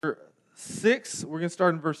6, we're going to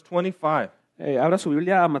start in verse 25. Abra su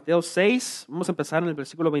Biblia a Mateo 6, vamos a empezar en el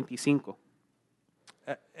versículo 25.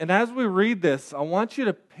 And as we read this, I want you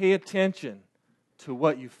to pay attention to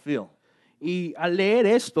what you feel. Y al leer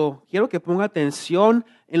esto, quiero que ponga atención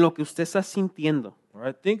en lo que usted está sintiendo. All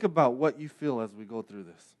right, think about what you feel as we go through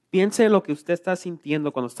this. Piense en lo que usted está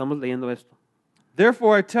sintiendo cuando estamos leyendo esto.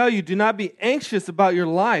 Therefore, I tell you, do not be anxious about your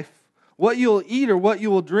life, what you will eat or what you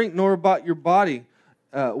will drink, nor about your body,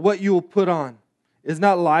 what you will put on. Is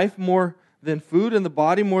not life more than food, and the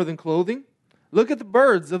body more than clothing? Look at the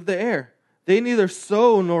birds of the air. They neither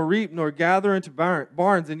sow nor reap nor gather into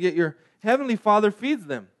barns, and yet your heavenly Father feeds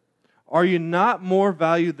them. Are you not more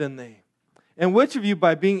valued than they? And which of you,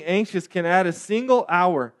 by being anxious, can add a single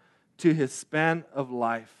hour to his span of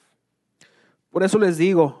life? Por eso les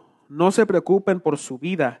digo, no se preocupen por su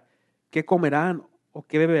vida, qué comerán o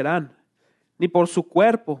qué beberán, ni por su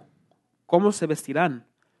cuerpo, cómo se vestirán.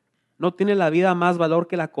 ¿No tiene la vida más valor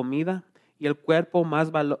que la comida y el cuerpo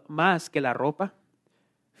más que la ropa?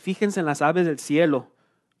 Fíjense en las aves del cielo,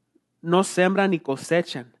 no sembran ni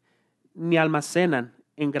cosechan, ni almacenan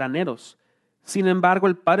en graneros. Sin embargo,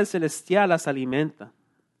 el Padre Celestial las alimenta.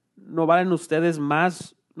 ¿No valen ustedes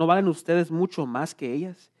mucho más que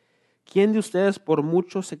ellas? ¿Quién de ustedes, por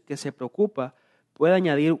mucho que se preocupa, puede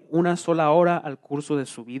añadir una sola hora al curso de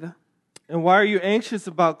su vida? And why are you anxious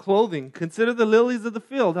about clothing? Consider the lilies of the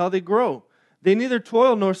field, how they grow. They neither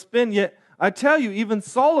toil nor spin, yet I tell you, even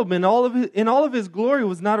Solomon in all of his glory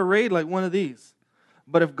was not arrayed like one of these.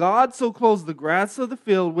 But if God so clothes the grass of the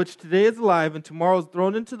field, which today is alive and tomorrow is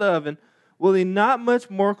thrown into the oven, will he not much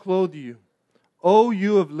more clothe you, O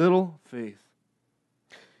you of little faith?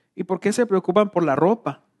 ¿Y por qué se preocupan por la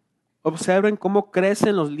ropa? Observen cómo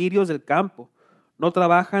crecen los lirios del campo. No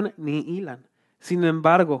trabajan ni hilan. Sin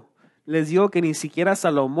embargo, les digo que ni siquiera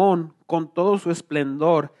Salomón, con todo su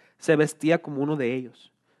esplendor, se vestía como uno de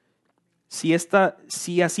ellos. Si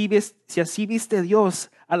así viste Dios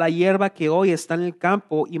a la hierba que hoy está en el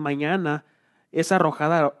campo y mañana es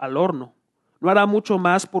arrojada al horno, ¿no hará mucho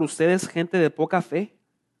más por ustedes, gente de poca fe?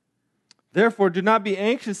 Therefore, do not be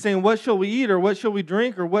anxious, saying, what shall we eat, or what shall we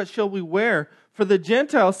drink, or what shall we wear? For the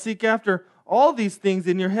Gentiles seek after all these things,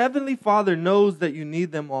 and your heavenly Father knows that you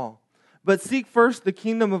need them all. But seek first the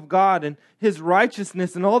kingdom of God and his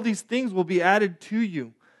righteousness, and all these things will be added to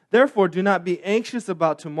you. Therefore, do not be anxious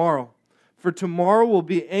about tomorrow, for tomorrow will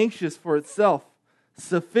be anxious for itself.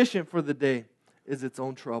 Sufficient for the day is its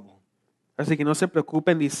own trouble. Así que no se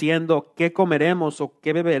preocupen diciendo qué comeremos o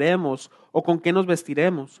qué beberemos o con qué nos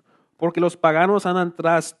vestiremos, porque los paganos andan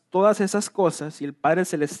tras todas esas cosas y el Padre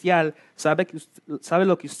Celestial sabe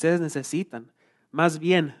lo que ustedes necesitan. Más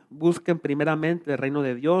bien, busquen primeramente el reino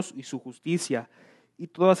de Dios y su justicia, y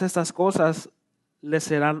todas estas cosas les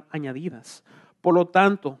serán añadidas. Por lo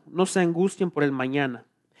tanto, no se angustien por el mañana,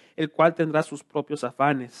 el cual tendrá sus propios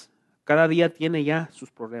afanes. Cada día tiene ya sus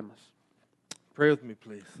problemas. Pray with me,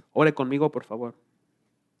 please. Ore conmigo, por favor.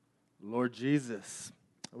 Lord Jesus,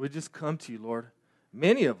 we just come to you, Lord.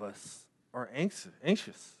 Many of us are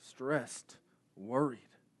anxious, stressed, worried.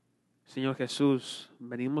 Señor Jesús,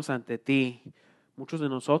 venimos ante ti. Muchos de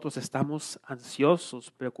nosotros estamos ansiosos,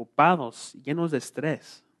 preocupados, llenos de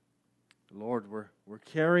estrés. Lord, we're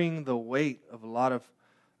carrying the weight of a lot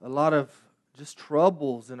of just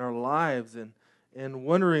troubles in our lives and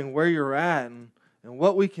wondering where you're at and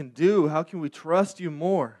what we can do. How can we trust you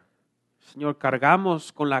more? Señor,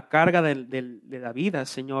 cargamos con la carga de la vida,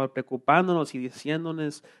 Señor, preocupándonos y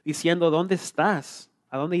diciendo, ¿dónde estás?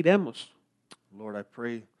 ¿A dónde iremos? Lord, I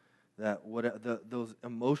pray that those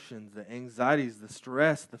emotions, the anxieties, the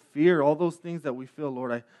stress, the fear, all those things that we feel,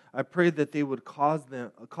 Lord, I pray that they would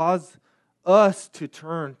cause us to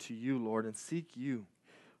turn to you, Lord, and seek you.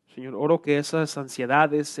 Señor, oro que esas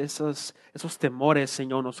ansiedades, esos temores,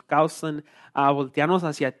 Señor, nos causan a voltearnos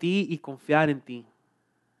hacia ti y confiar en ti.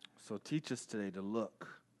 So teach us today to look,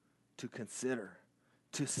 to consider,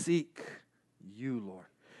 to seek you, Lord.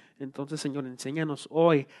 Entonces, Señor, enséñanos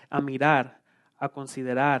hoy a mirar, a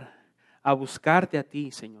considerar, a buscarte a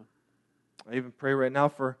ti, Señor. I even pray right now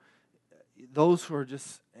for those who are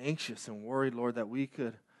just anxious and worried, Lord, that we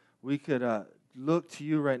could look to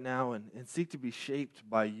you right now and seek to be shaped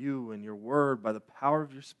by you and your word, by the power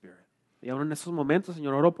of your Spirit. Y ahora en estos momentos,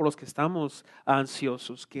 Señor, oro por los que estamos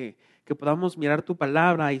ansiosos, que podamos mirar tu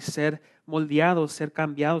palabra y ser moldeados, ser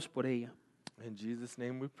cambiados por ella. In Jesus'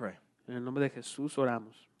 name we pray. En el nombre de Jesús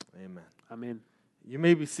oramos. Amen. Amén. You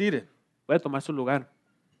may be seated. Puede tomar su lugar.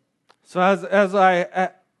 So as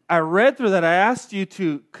I read through that, I asked you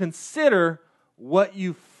to consider what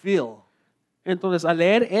you feel. Entonces, al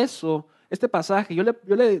leer eso, Este pasaje, yo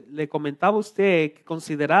le comentaba a usted que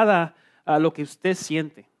considerara lo que usted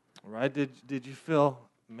siente. Right? Did you feel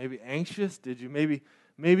maybe anxious? Did you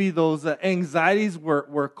maybe those anxieties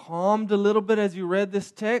were calmed a little bit as you read this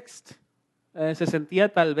text? Se sentía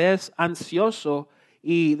tal vez ansioso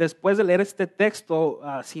y después de leer este texto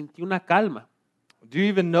sintió una calma. Do you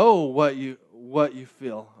even know what you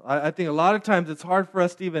feel? I think a lot of times it's hard for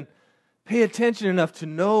us to even pay attention enough to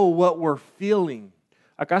know what we're feeling.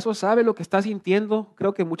 ¿Acaso sabe lo que está sintiendo?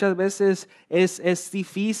 Creo que muchas veces es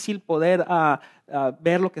difícil poder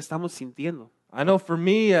ver lo que estamos sintiendo. I know for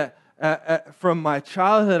me, from my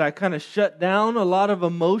childhood, I kind of shut down a lot of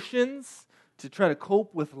emotions to try to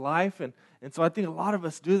cope with life. And so I think a lot of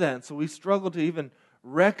us do that. And so we struggle to even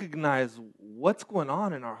recognize what's going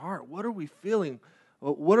on in our heart. What are we feeling?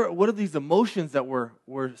 What are these emotions that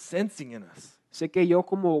we're sensing in us? Sé que yo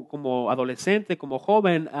como adolescente, como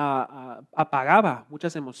joven, apagaba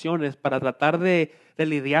muchas emociones para tratar de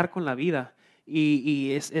lidiar con la vida.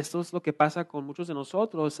 Y esto es lo que pasa con muchos de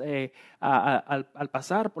nosotros al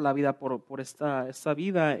pasar por la vida, por esta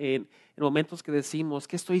vida, en momentos que decimos,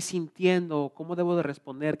 ¿qué estoy sintiendo? ¿Cómo debo de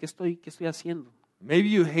responder? ¿Qué estoy haciendo? Maybe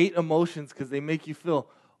you hate emotions because they make you feel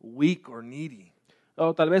weak or needy.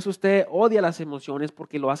 O tal vez usted odia las emociones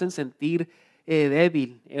porque lo hacen sentir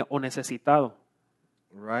débil o necesitado.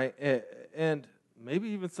 Right? And maybe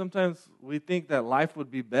even sometimes we think that life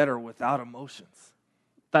would be better without emotions.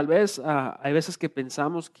 Tal vez hay veces que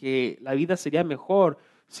pensamos que la vida sería mejor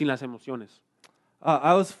sin las emociones.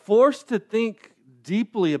 I was forced to think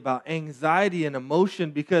deeply about anxiety and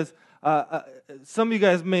emotion because some of you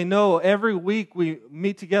guys may know every week we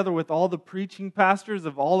meet together with all the preaching pastors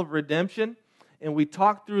of all of Redemption and we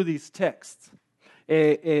talk through these texts.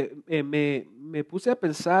 Me puse a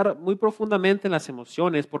pensar muy profundamente en las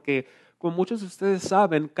emociones porque, como muchos de ustedes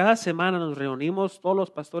saben, cada semana nos reunimos todos los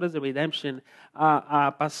pastores de Redemption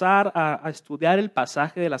a pasar a estudiar el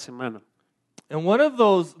pasaje de la semana. And one of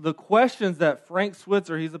the questions that Frank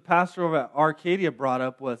Switzer, he's a pastor over at Arcadia, brought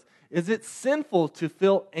up was, is it sinful to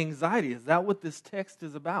feel anxiety? Is that what this text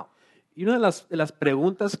is about? Y una de las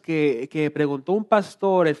preguntas que preguntó un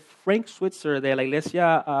pastor, Frank Switzer, de la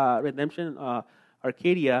iglesia Redemption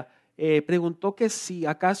Arcadia, preguntó que si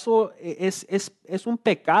acaso es un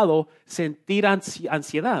pecado sentir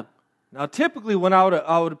ansiedad. Now, typically when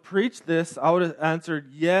I would preach this, I would have answered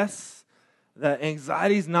yes, that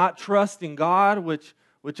anxiety is not trusting God, which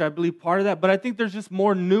I believe part of that. But I think there's just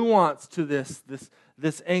more nuance to this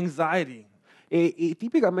anxiety. Y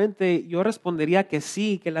típicamente yo respondería que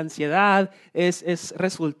sí, que la ansiedad es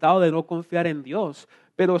resultado de no confiar en Dios.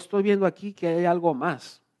 Pero estoy viendo aquí que hay algo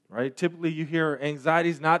más. Right? Typically you hear anxiety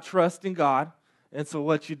is not trusting God. And so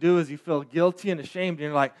what you do is you feel guilty and ashamed. And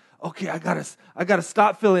you're like, okay, I gotta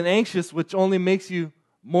stop feeling anxious, which only makes you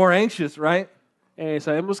more anxious, right?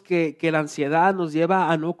 Sabemos que la ansiedad nos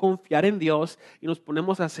lleva a no confiar en Dios y nos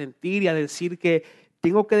ponemos a sentir y a decir que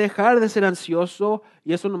tengo que dejar de ser ansioso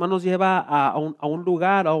y eso nomás nos lleva a un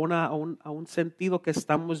lugar, a un sentido que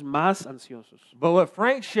estamos más ansiosos. But what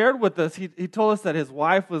Frank shared with us, he told us that his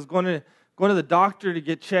wife was going to the doctor to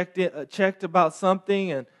get checked about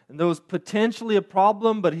something and there was potentially a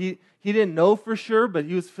problem, but he didn't know for sure, but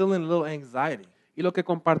he was feeling a little anxiety. Y lo que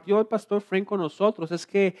compartió el pastor Frank con nosotros es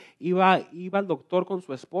que iba al doctor con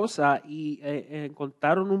su esposa y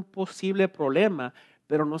encontraron un posible problema,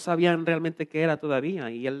 pero no sabían realmente qué era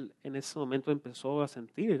todavía. Y él en ese momento empezó a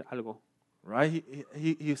sentir algo. Right?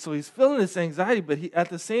 So he's feeling this anxiety, but at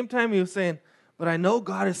the same time he was saying, but I know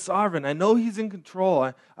God is sovereign. I know He's in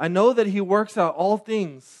control. I know that He works out all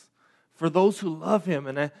things for those who love Him.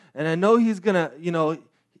 And I know He's going to,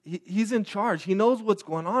 He's in charge. He knows what's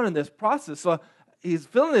going on in this process. So he's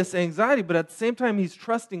feeling this anxiety, but at the same time he's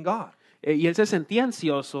trusting God. Y él se sentía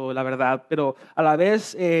ansioso, la verdad, pero a la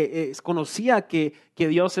vez conocía que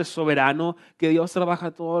Dios es soberano, que Dios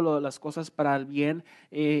trabaja todas las cosas para el bien.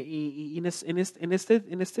 Y en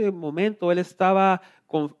este momento él estaba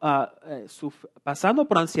pasando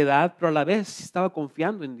por ansiedad, pero a la vez estaba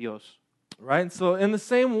confiando en Dios. Right? And so in the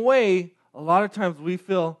same way, a lot of times we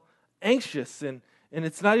feel anxious, and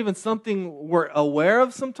it's not even something we're aware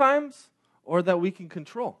of sometimes or that we can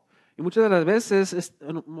control. Y muchas de las veces,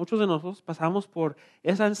 muchos de nosotros pasamos por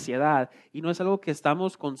esa ansiedad y no es algo que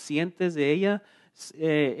estamos conscientes de ella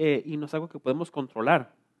y no es algo que podemos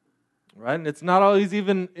controlar. Right? And it's not always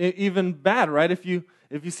even bad, right? If you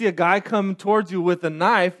see a guy come towards you with a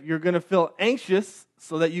knife, you're going to feel anxious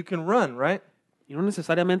so that you can run, right? Y no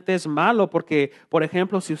necesariamente es malo porque, por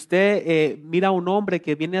ejemplo, si usted mira a un hombre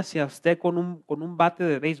que viene hacia usted con un bate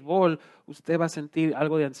de béisbol, usted va a sentir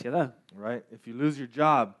algo de ansiedad. Right? If you lose your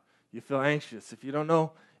job, you feel anxious. If you don't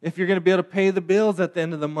know if you're going to be able to pay the bills at the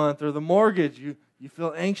end of the month or the mortgage, you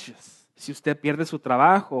feel anxious. Si usted pierde su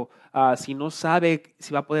trabajo, si no sabe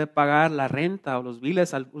si va a poder pagar la renta o los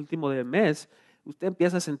biles al último del mes, usted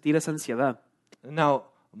empieza a sentir esa ansiedad. Now,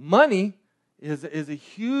 money is a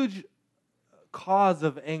huge cause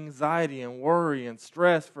of anxiety and worry and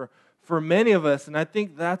stress for many of us, and I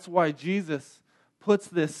think that's why Jesus puts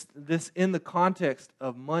this in the context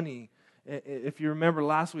of money. If you remember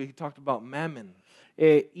last week, he talked about mammon.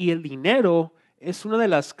 Y el dinero es una de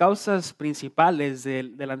las causas principales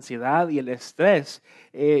de la ansiedad y el estrés.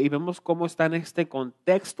 Y vemos cómo está en este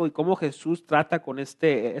contexto y cómo Jesús trata con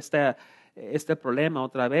este problema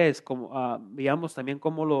otra vez. Veamos también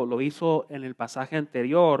cómo lo hizo en el pasaje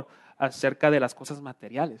anterior acerca de las cosas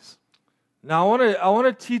materiales. Now, I want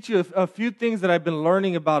to teach you a few things that I've been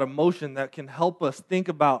learning about emotion that can help us think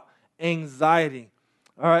about anxiety.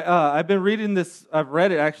 All right, I've been reading this. I've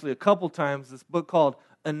read it actually a couple times. This book called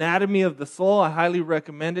Anatomy of the Soul. I highly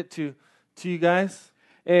recommend it to you guys.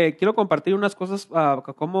 Quiero compartir unas cosas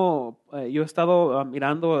como yo he estado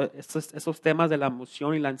mirando esos temas de la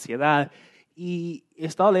emoción y la ansiedad. Y he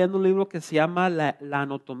estado leyendo un libro que se llama la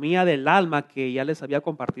Anatomía del Alma, que ya les había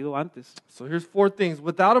compartido antes. So here's 4 things.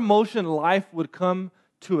 Without emotion, life would come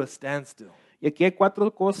to a standstill. Y aquí hay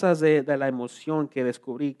 4 cosas de la emoción que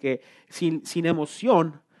descubrí, que sin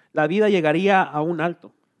emoción la vida llegaría a un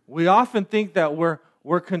alto. We often think that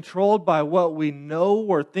we're controlled by what we know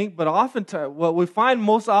or think, but oftentimes what we find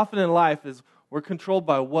most often in life is we're controlled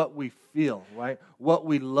by what we feel, right? What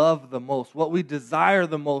we love the most, what we desire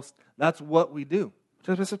the most. That's what we do.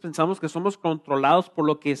 Muchas veces pensamos que somos controlados por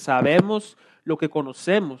lo que sabemos, lo que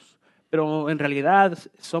conocemos, pero en realidad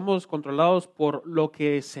somos controlados por lo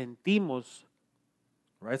que sentimos.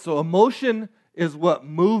 Right? So emotion is what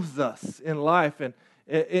moves us in life, and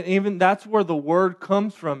even that's where the word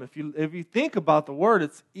comes from. If you think about the word,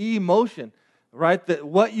 it's emotion, right? That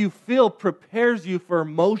what you feel prepares you for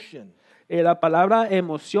motion. La palabra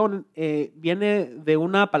emoción viene de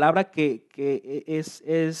una palabra que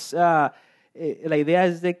la idea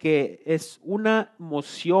es de que es una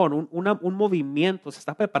emoción, un movimiento, se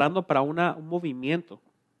está preparando para un movimiento.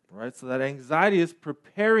 Right? So that anxiety is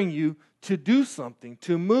preparing you to do something,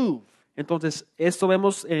 to move. Entonces, esto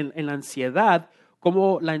vemos en la ansiedad,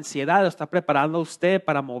 cómo la ansiedad está preparando a usted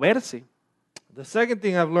para moverse. The second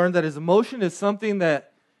thing I've learned that is emotion is something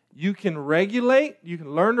that you can regulate, you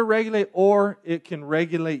can learn to regulate, or it can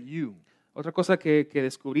regulate you. Otra cosa que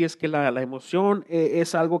descubrí es que la emoción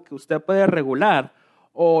es algo que usted puede regular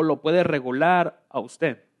o lo puede regular a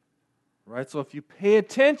usted. Right? So if you pay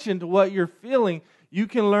attention to what you're feeling, you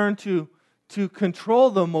can learn to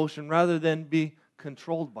control the emotion rather than be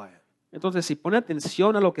controlled by it. Entonces, si pone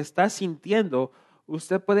atención a lo que está sintiendo,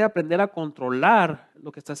 usted puede aprender a controlar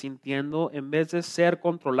lo que está sintiendo en vez de ser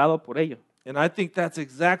controlado por ello. And I think that's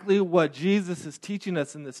exactly what Jesus is teaching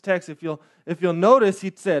us in this text. If you'll notice,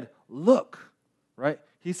 he said, look, right?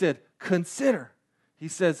 He said, consider. He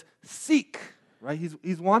says, seek, right?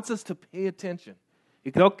 He wants us to pay attention.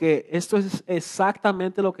 Y creo que esto es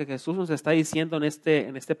exactamente lo que Jesús nos está diciendo en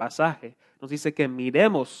este pasaje. Nos dice que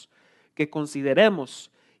miremos, que consideremos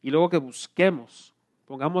y luego que busquemos.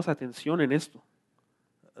 Pongamos atención en esto.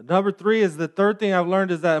 Number 3 is the third thing I've learned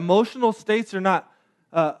is that emotional states are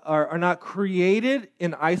not created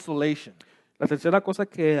in isolation. La tercera cosa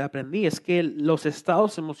que aprendí es que los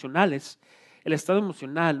estados emocionales, el estado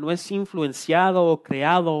emocional no es influenciado o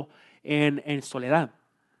creado en soledad.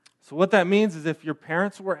 So what that means is if your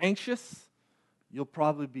parents were anxious, you'll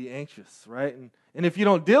probably be anxious, right? And if you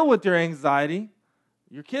don't deal with your anxiety,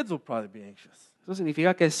 your kids will probably be anxious. Eso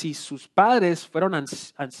significa que si sus padres fueron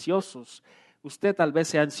ansiosos, usted tal vez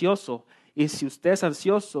sea ansioso. Y si usted es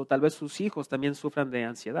ansioso, tal vez sus hijos también sufran de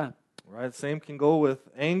ansiedad. Right? Same can go with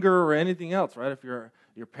anger or anything else, right? If your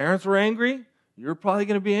parents were angry, you're probably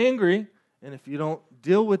going to be angry. And if you don't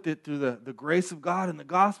deal with it through the grace of God and the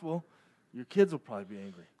gospel, your kids will probably be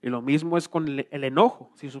angry. Y lo mismo es con el enojo.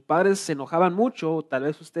 Si sus padres se enojaban mucho, tal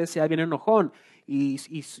vez usted sea bien enojón y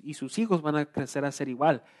sus hijos van a crecer a ser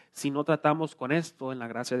igual si no tratamos con esto en la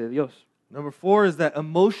gracia de Dios. Number 4 is that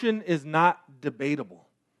emotion is not debatable.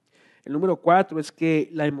 El número 4 es que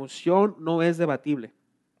la emoción no es debatible.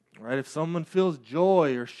 Right? If someone feels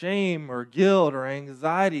joy or shame or guilt or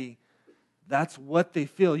anxiety, that's what they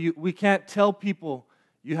feel. We can't tell people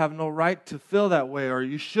you have no right to feel that way or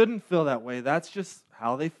you shouldn't feel that way. That's just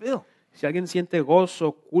how they feel. Si alguien siente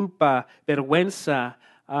gozo, culpa, vergüenza,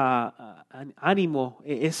 ánimo,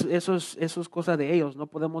 eso es cosa de ellos. No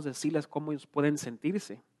podemos decirles cómo ellos pueden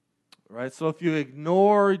sentirse. Right? So if you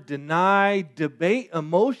ignore, deny, debate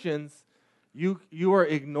emotions, you are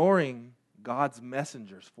ignoring God's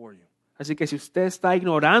messengers for you. Así que si usted está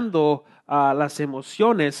ignorando las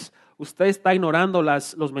emociones, usted está ignorando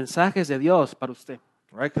los mensajes de Dios para usted.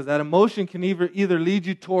 Right? Because that emotion can either lead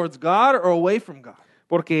you towards God or away from God.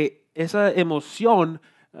 Porque esa emoción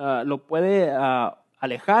lo puede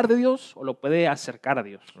alejar de Dios o lo puede acercar a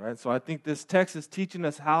Dios. Right? So I think this text is teaching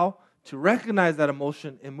us how to recognize that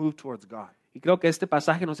emotion and move towards God. Y creo que este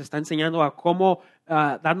pasaje nos está enseñando a cómo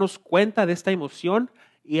darnos cuenta de esta emoción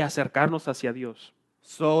y acercarnos hacia Dios.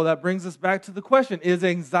 So that brings us back to the question, is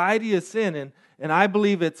anxiety a sin? And I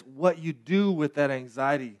believe it's what you do with that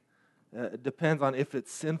anxiety. It depends on if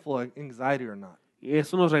it's sinful anxiety or not. Y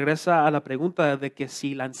eso nos regresa a la pregunta de que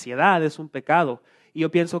si la ansiedad es un pecado. Y yo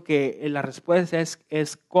pienso que la respuesta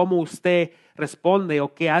es cómo usted responde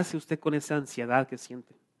o qué hace usted con esa ansiedad que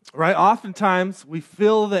siente. Right? Oftentimes we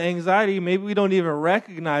feel the anxiety, maybe we don't even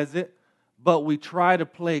recognize it, but we try to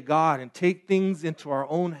play God and take things into our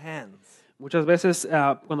own hands. Muchas veces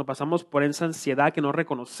cuando pasamos por esa ansiedad que no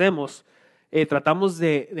reconocemos, tratamos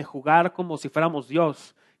de jugar como si fuéramos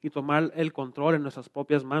Dios y tomar el control en nuestras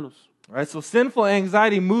propias manos. Right? So sinful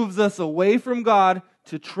anxiety moves us away from God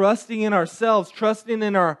to trusting in ourselves, trusting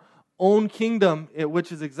in our own kingdom,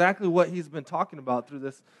 which is exactly what he's been talking about through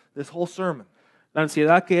this whole sermon. La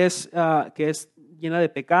ansiedad que es llena de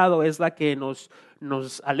pecado es la que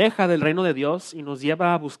nos aleja del reino de Dios y nos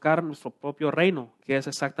lleva a buscar nuestro propio reino, que es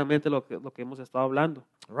exactamente lo que hemos estado hablando.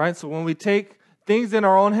 Right? So when we take things in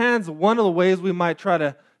our own hands, one of the ways we might try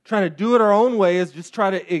to do it our own way is just try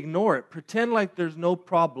to ignore it, pretend like there's no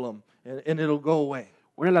problem, and it'll go away.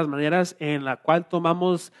 Una de las maneras en la cual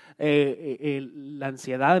tomamos la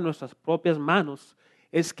ansiedad en nuestras propias manos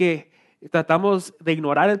es que tratamos de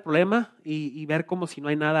ignorar el problema y ver como si no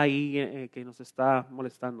hay nada ahí que nos está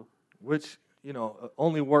molestando. Which,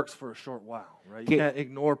 only works for a short while, right? You can't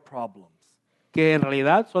ignore problems. Que en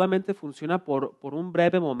realidad solamente funciona por un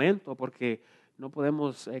breve momento porque no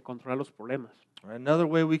podemos controlar los problemas. Right? Another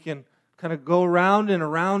way we can kind of go around and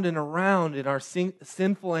around and around in our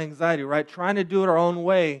sinful anxiety, right? Trying to do it our own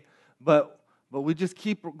way, but we just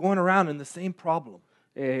keep going around in the same problem.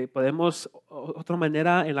 Otra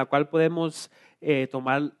manera en la cual podemos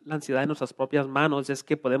tomar la ansiedad en nuestras propias manos es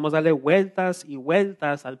que podemos darle vueltas y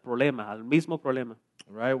vueltas al problema, al mismo problema.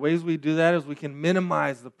 Right? Ways we do that is we can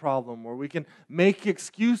minimize the problem, or we can make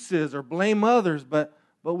excuses or blame others, but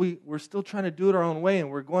we're still trying to do it our own way,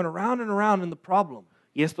 and we're going around and around in the problem.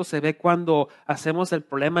 Y esto se ve cuando hacemos el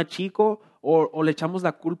problema chico o le echamos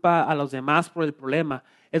la culpa a los demás por el problema.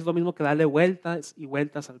 Es lo mismo que darle vueltas y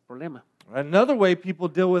vueltas al problema. Another way people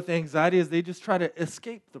deal with anxiety is they just try to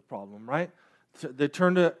escape the problem, right? They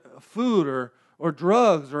turn to food or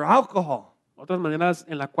drugs or alcohol. Otras maneras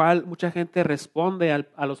en la cual mucha gente responde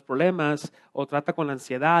a los problemas o trata con la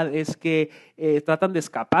ansiedad es que tratan de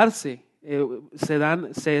escaparse. Se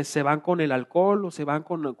van con el alcohol o se van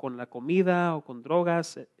con la comida o con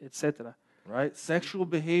drogas, etc. Right? Sexual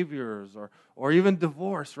behaviors or even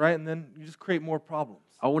divorce, right? And then you just create more problems.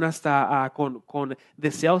 Aún hasta con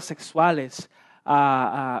deseos sexuales,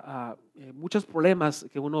 muchos problemas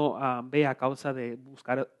que uno ve a causa de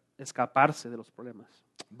buscar escaparse de los problemas.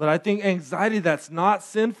 But I think anxiety that's not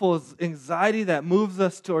sinful is anxiety that moves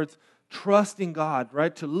us towards trusting God,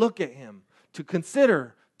 right? To look at Him, to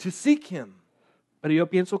consider, to seek Him. Pero yo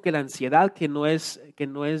pienso que la ansiedad que no es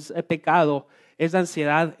pecado es la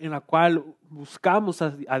ansiedad en la cual buscamos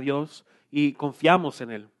a Dios y confiamos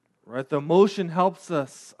en Él. Right? The emotion helps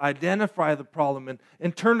us identify the problem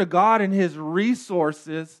and turn to God and His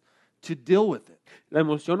resources to deal with it. La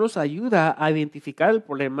emoción nos ayuda a identificar el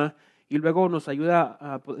problema y luego nos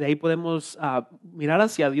ayuda, de ahí podemos mirar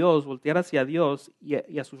hacia Dios, voltear hacia Dios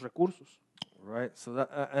y a sus recursos. Right? So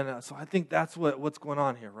so I think that's what's going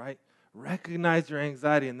on here, right? Recognize your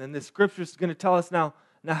anxiety, and then the scripture is going to tell us now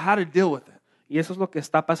how to deal with it. Y eso es lo que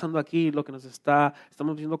está pasando aquí, lo que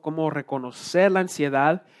estamos diciendo cómo reconocer la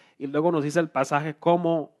ansiedad y luego nos dice el pasaje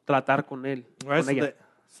cómo tratar con él. Right? Con ella.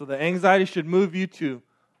 So the anxiety should move you to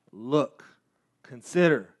look,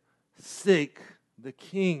 consider, seek the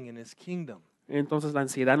King and His kingdom. Entonces la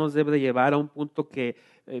ansiedad nos debe de llevar a un punto que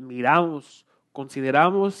miramos,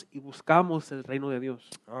 consideramos y buscamos el reino de Dios.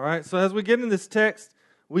 All right. So as we get in this text,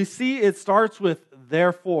 we see it starts with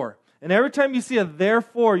therefore. And every time you see a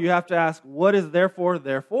therefore, you have to ask, what is therefore?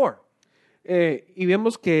 Y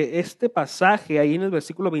vemos que este pasaje ahí en el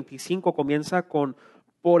versículo 25 comienza con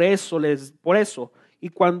por eso. Y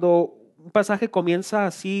cuando un pasaje comienza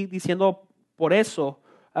así diciendo por eso,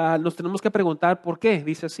 nos tenemos que preguntar por qué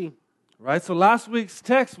dice así. Right. So last week's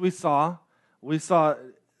text we saw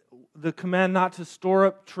the command not to store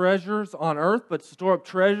up treasures on earth, but to store up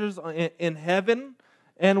treasures in heaven.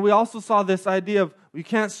 And we also saw this idea of you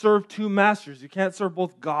can't serve two masters. You can't serve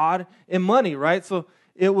both God and money, right? So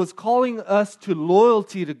it was calling us to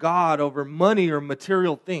loyalty to God over money or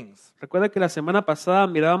material things. Recuerda que la semana pasada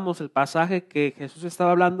mirábamos el pasaje que Jesús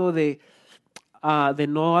estaba hablando de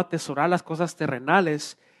no atesorar las cosas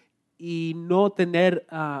terrenales y no tener,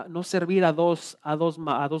 no servir a dos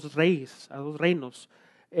reyes, a dos reinos.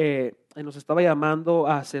 Y nos estaba llamando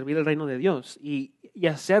a servir el reino de Dios y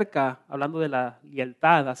acerca, hablando de la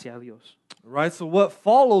lealtad hacia Dios. Right? So what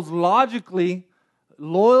follows logically,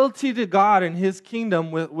 loyalty to God and His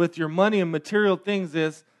kingdom with your money and material things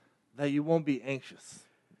is that you won't be anxious.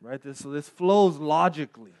 Right? So this flows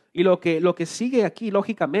logically. Y lo que sigue aquí,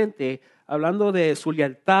 lógicamente, hablando de su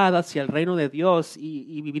lealtad hacia el reino de Dios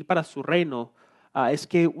y vivir para su reino, es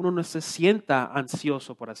que uno no se sienta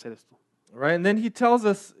ansioso por hacer esto. Right? And then he tells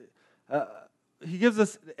us, he gives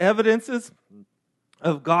us evidences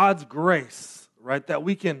of God's grace, right? That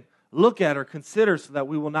we can look at or consider so that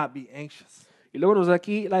we will not be anxious. Y luego nos da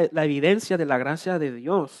aquí la evidencia de la gracia de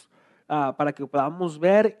Dios para que podamos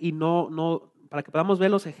ver para que podamos ver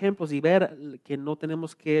los ejemplos y ver que no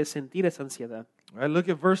tenemos que sentir esa ansiedad. Right? Look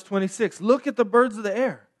at verse 26. Look at the birds of the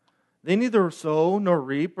air. They neither sow nor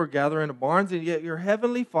reap or gather into barns, and yet your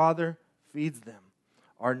heavenly Father feeds them.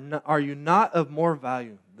 Are you not of more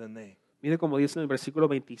value than they? Mire como dice en el versículo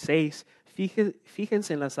 26,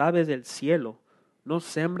 fíjense en las aves del cielo, no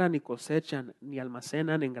sembran ni cosechan ni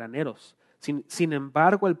almacenan en graneros. Sin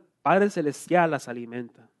embargo, el Padre Celestial las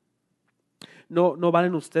alimenta. ¿No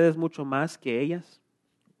valen ustedes mucho más que ellas?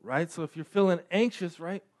 Right? So if you're feeling anxious,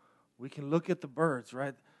 right, we can look at the birds,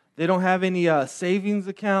 right? They don't have any savings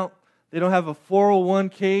account. They don't have a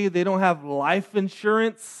 401k. They don't have life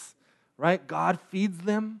insurance, right? God feeds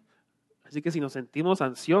them. Así que si nos sentimos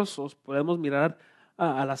ansiosos, podemos mirar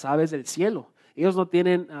a las aves del cielo. Ellos no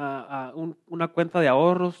tienen una cuenta de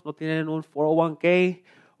ahorros, no tienen un 401k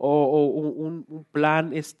o un plan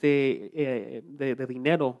de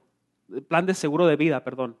dinero, plan de seguro de vida,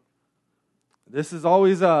 perdón. This is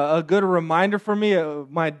always a good reminder for me.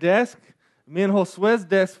 My desk, me and Josue's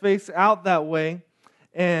desk face out that way,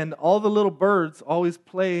 and all the little birds always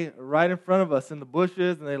play right in front of us in the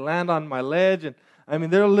bushes, and they land on my ledge. And I mean,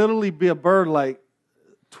 there'll literally be a bird like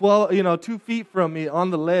 2 feet from me on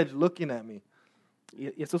the ledge looking at me.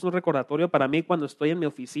 Y esto es un recordatorio para mí cuando estoy en mi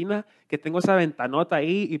oficina, que tengo esa ventanota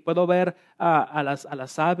ahí y puedo ver a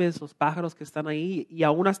las aves, los pájaros que están ahí y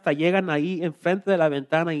aún hasta llegan ahí enfrente de la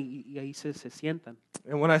ventana y ahí se sientan.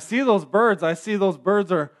 And when I see those birds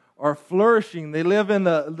are flourishing. They live in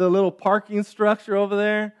the little parking structure over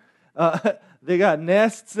there. They got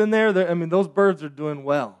nests in there. Those birds are doing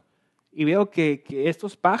well. Y veo que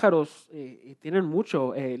estos pájaros tienen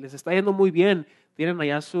mucho, les está yendo muy bien. Tienen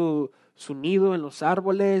allá su nido en los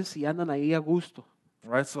árboles y andan ahí a gusto.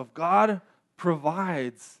 Right, so if God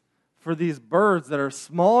provides for these birds that are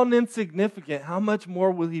small and insignificant, how much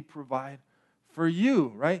more will He provide for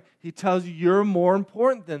you, right? He tells you you're more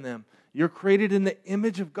important than them. You're created in the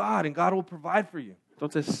image of God, and God will provide for you.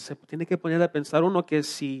 Entonces se tiene que poner a pensar uno que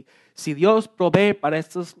si Dios provee para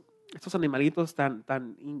estos animalitos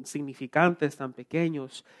tan insignificantes, tan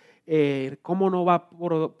pequeños, ¿cómo no va a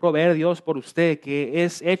proveer Dios por usted que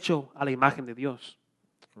es hecho a la imagen de Dios?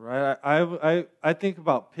 Right, I think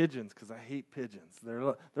about pigeons because I hate pigeons.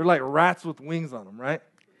 They're like rats with wings on them, right?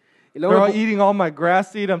 They're all eating all my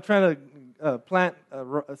grass seed. I'm trying to plant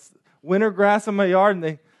winter grass in my yard,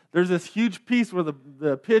 and there's this huge piece where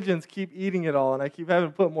the pigeons keep eating it all, and I keep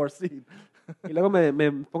having to put more seed. Y luego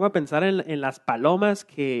me pongo a pensar en las palomas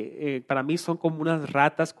que para mí son como unas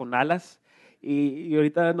ratas con alas. Y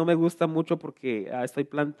ahorita no me gusta mucho porque estoy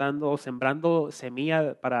plantando o sembrando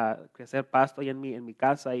semilla para crecer pasto ahí en mi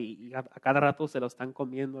casa y a cada rato se lo están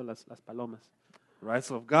comiendo las palomas. Right,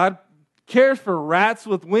 so if God cares for rats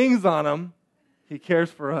with wings on them, He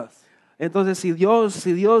cares for us. Entonces, si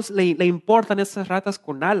Dios le importan esas ratas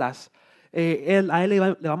con alas, a él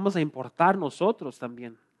le vamos a importar nosotros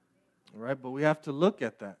también. Right, but we have to look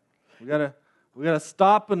at that. We gotta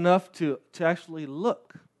stop enough to actually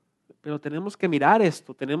look. Pero tenemos que mirar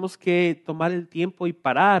esto, tenemos que tomar el tiempo y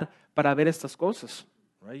parar para ver estas cosas.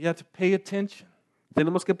 Right, you have to pay attention.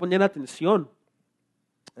 Tenemos que poner atención.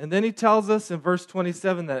 And then he tells us in verse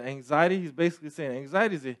 27 that he's basically saying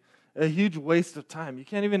anxiety is a huge waste of time. You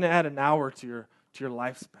can't even add an hour to your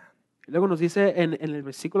lifespan. Y luego nos dice en el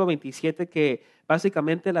versículo 27 que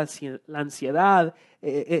básicamente la ansiedad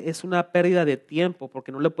es una pérdida de tiempo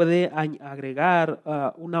porque no le puede agregar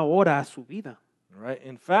una hora a su vida. Right?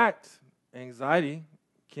 In fact, anxiety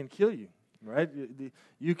can kill you. Right?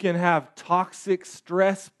 You can have toxic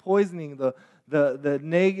stress poisoning. The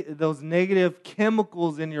those negative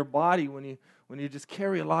chemicals in your body when you just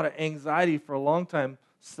carry a lot of anxiety for a long time.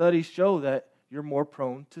 Studies show that you're more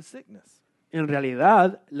prone to sickness. En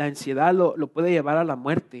realidad, la ansiedad lo puede llevar a la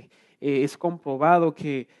muerte. Es comprobado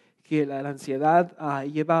que la ansiedad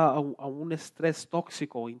lleva a un estrés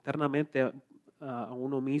tóxico internamente a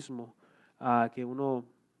uno mismo,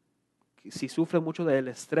 que si sufre mucho del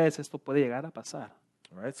estrés, esto puede llegar a pasar.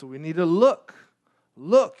 All right, so we need to look,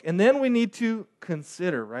 and then we need to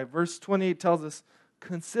consider, right? Verse 28 tells us,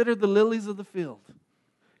 consider the lilies of the field.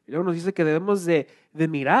 Y luego nos dice que debemos de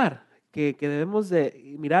mirar, que debemos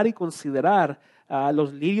de mirar y considerar a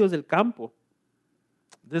los lirios del campo.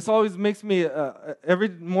 This always makes me, every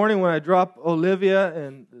morning when I drop Olivia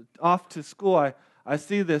and off to school, I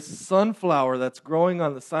see this sunflower that's growing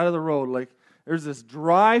on the side of the road. Like there's this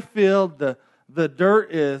dry field, the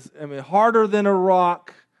dirt is, harder than a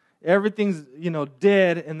rock. Everything's,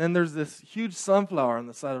 dead, and then there's this huge sunflower on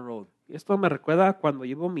the side of the road. Esto me recuerda cuando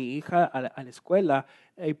llevo a mi hija a la escuela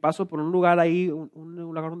y paso por un lugar ahí, un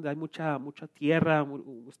lugar donde hay mucha tierra,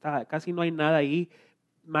 casi no hay nada ahí,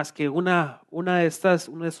 más que uno de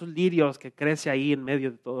esos lirios que crece ahí en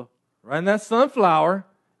medio de todo. Right, and that sunflower,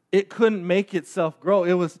 it couldn't make itself grow.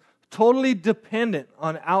 It was totally dependent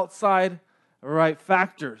on outside, right,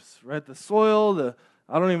 factors, right? The soil,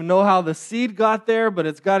 I don't even know how the seed got there, but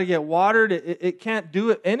it's got to get watered. It can't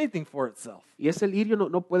do anything for itself. Y ese lirio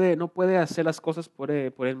no puede hacer las cosas por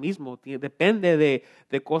él mismo. Depende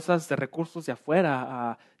de cosas, de recursos de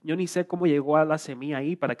afuera. Yo ni sé cómo llegó a la semilla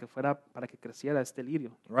ahí para que creciera este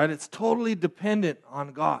lirio. Right, it's totally dependent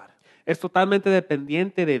on God. Es totalmente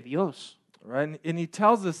dependiente de Dios. Right, and he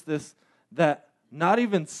tells us this, that not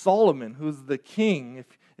even Solomon, who's the king,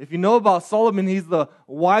 if you know about Solomon, he's the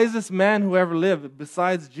wisest man who ever lived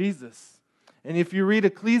besides Jesus. And if you read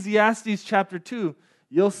Ecclesiastes chapter 2,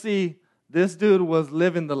 you'll see this dude was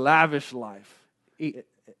living the lavish life.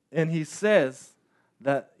 And he says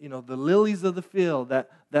that, the lilies of the field,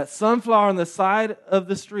 that sunflower on the side of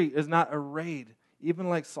the street is not arrayed, even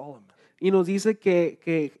like Solomon. Y nos dice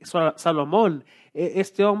que Salomón,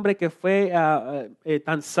 este hombre que fue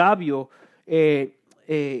tan sabio, y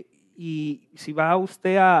si va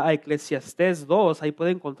usted a Eclesiastés 2, ahí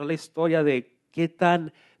puede encontrar la historia de qué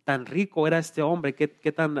tan rico era este hombre,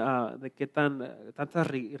 tantas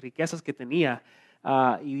riquezas que tenía.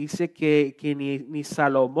 Y dice que ni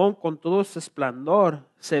Salomón con todo su esplendor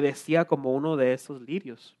se vestía como uno de esos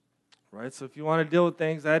lirios. Right, so if you want to deal with the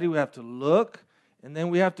anxiety, we have to look, and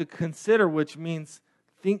then we have to consider, which means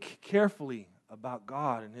think carefully about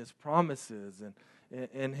God and His promises,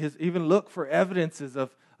 and even look for evidences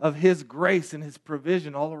of His grace and His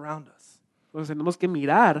provision all around us. Entonces tenemos que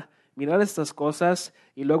mirar estas cosas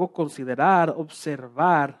y luego considerar,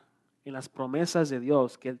 observar en las promesas de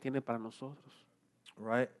Dios que Él tiene para nosotros.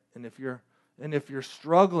 Right, and if you're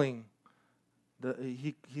struggling,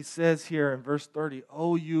 he says here in verse 30,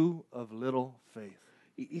 "O you of little faith."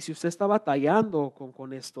 Y si usted está batallando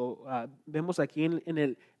con esto, vemos aquí en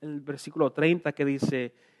el versículo 30 que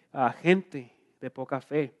dice, gente de poca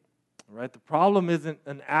fe. Right, the problem isn't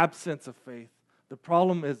an absence of faith. The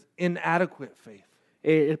problem is inadequate faith.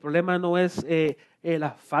 El problema no es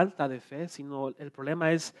la falta de fe, sino el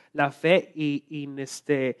problema es la fe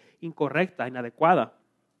incorrecta, inadecuada.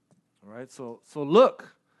 All right, so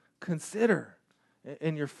look, consider,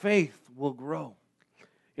 and your faith will grow.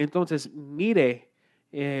 Entonces, mire,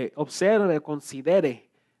 observe, considere,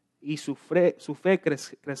 y su fe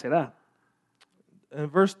crecerá. In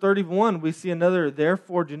verse 31, we see another,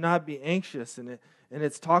 therefore do not be anxious, and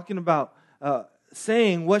it's talking about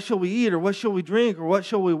saying, what shall we eat, or what shall we drink, or what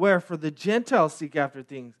shall we wear? For the Gentiles seek after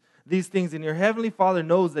these things, and your heavenly Father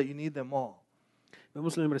knows that you need them all.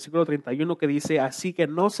 Vemos en el versículo 31 que dice, así que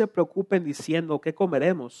no se preocupen diciendo qué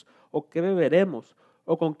comeremos, o qué beberemos,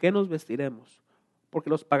 o con qué nos vestiremos, porque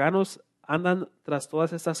los paganos andan tras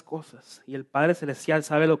todas estas cosas, y el Padre Celestial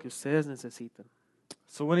sabe lo que ustedes necesitan.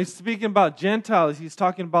 So when he's speaking about Gentiles, he's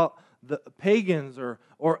talking about the pagans or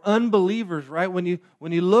unbelievers, right? When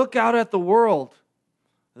you look out at the world,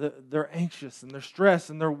 they're anxious and they're stressed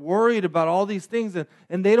and they're worried about all these things,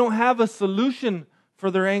 and they don't have a solution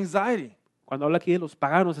for their anxiety. Cuando habla aquí de los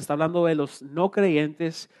paganos, está hablando de los no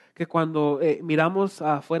creyentes que cuando miramos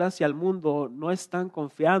afuera hacia el mundo no están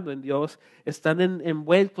confiando en Dios, están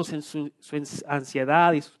envueltos en su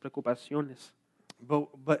ansiedad y sus preocupaciones.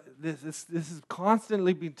 But this is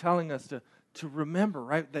constantly been telling us to remember,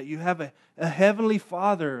 right, that you have a heavenly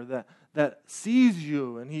Father that sees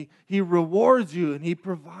you and he rewards you and he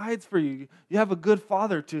provides for you. You have a good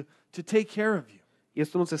Father to take care of you. Y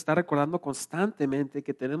esto nos está recordando constantemente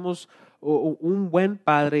que tenemos un buen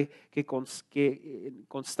Padre que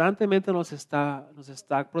constantemente nos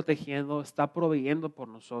está protegiendo, está proveyendo por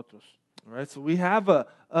nosotros. Right? So we have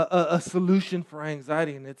a solution for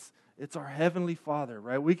anxiety, and it's our Heavenly Father,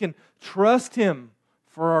 right? We can trust Him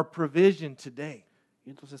for our provision today. Y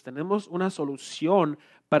entonces tenemos una solución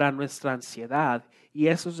para nuestra ansiedad y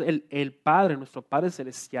eso es el Padre, nuestro Padre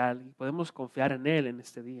Celestial, y podemos confiar en Él en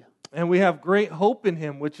este día. And we have great hope in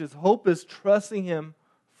Him, which is hope is trusting Him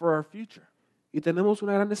for our future. Y tenemos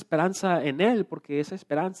una gran esperanza en Él porque esa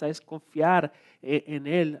esperanza es confiar en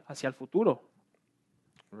Él hacia el futuro.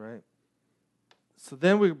 Right? So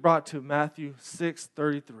then we're brought to Matthew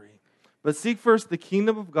 6:33. But seek first the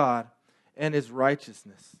kingdom of God and His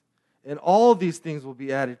righteousness, and all these things will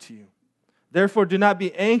be added to you. Therefore, do not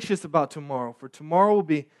be anxious about tomorrow, for tomorrow will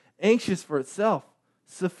be anxious for itself.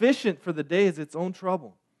 Sufficient for the day is its own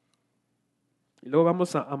trouble. Y luego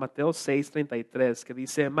vamos a Mateo 6:33, que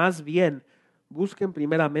dice, más bien, busquen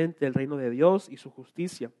primeramente el reino de Dios y su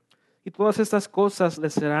justicia, y todas estas cosas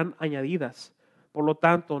les serán añadidas. Por lo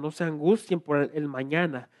tanto, no se angustien por el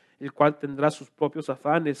mañana, el cual tendrá sus propios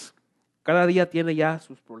afanes. Cada día tiene ya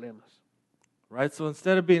sus problemas. Right? So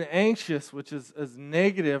instead of being anxious, which is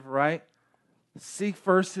negative, right? Seek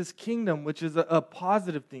first His kingdom, which is a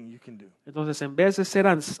positive thing you can do. Entonces, en vez de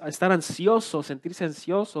estar ansioso, sentirse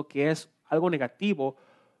ansioso, que es algo negativo,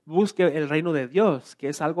 busque el reino de Dios, que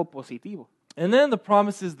es algo positivo. And then the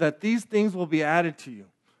promise is that these things will be added to you.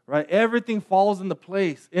 Right? Everything falls into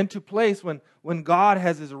place when God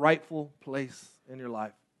has His rightful place in your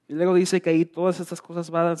life. Y luego dice que ahí todas estas cosas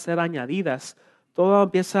van a ser añadidas. Todo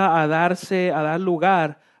empieza a dar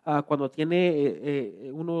lugar cuando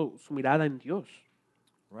tiene uno su mirada en Dios.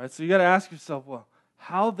 Right? So you got to ask yourself, well,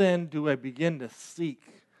 how then do I begin to seek?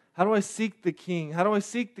 How do I seek the King? How do I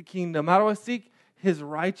seek the kingdom? How do I seek His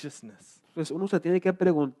righteousness? Entonces uno se tiene que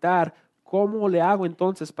preguntar, ¿cómo le hago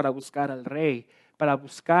entonces para buscar al Rey, para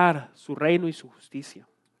buscar su reino y su justicia?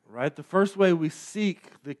 Right? The first way we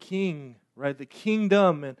seek the King, right? The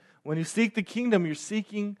kingdom. And when you seek the kingdom, you're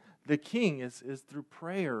seeking the King is through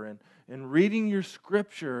prayer and reading your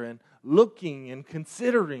scripture and looking and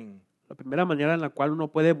considering. La primera manera en la cual uno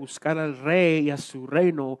puede buscar al Rey y a su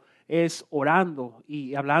reino es orando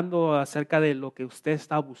y hablando acerca de lo que usted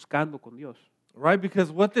está buscando con Dios. Right?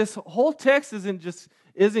 Because what this whole text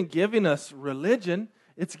isn't giving us religion.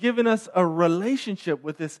 It's giving us a relationship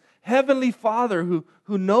with this heavenly Father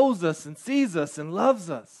who knows us and sees us and loves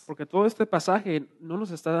us. Porque todo este pasaje no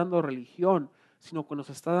nos está dando religión, sino que nos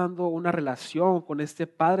está dando una relación con este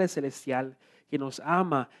Padre Celestial que nos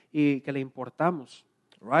ama y que le importamos.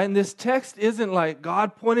 Right? And this text isn't like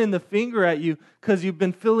God pointing the finger at you because you've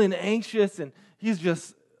been feeling anxious and He's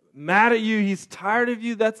just mad at you, He's tired of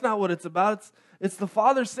you. That's not what it's about. It's the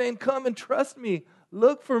Father saying, come and trust me,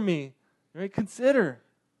 look for me, right? Consider,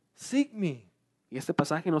 seek me. Y este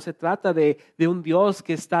pasaje no se trata de un Dios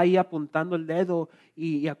que está ahí apuntando el dedo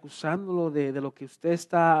y acusándolo de lo que usted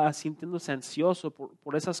está sintiéndose ansioso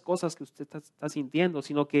por esas cosas que usted está sintiendo,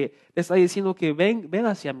 sino que le está diciendo que ven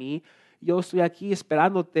hacia mí, yo estoy aquí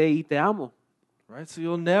esperándote y te amo. Right? So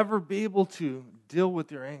you'll never be able to deal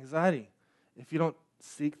with your anxiety if you don't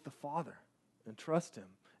seek the Father and trust Him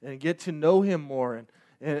and get to know Him more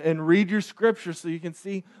and read your scripture so you can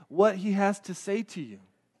see what He has to say to you.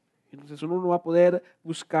 Entonces uno no va a poder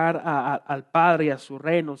buscar al Padre y a su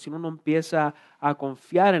reino si uno no empieza a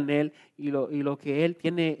confiar en Él y lo que Él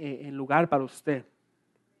tiene en lugar para usted.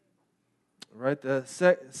 Right? The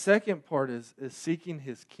second part is seeking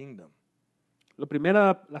His kingdom.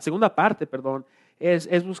 La segunda parte,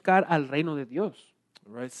 es buscar al reino de Dios.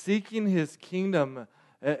 Right? Seeking His kingdom,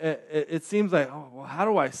 it seems like, oh, well, how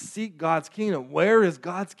do I seek God's kingdom? Where is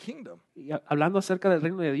God's kingdom? Y hablando acerca del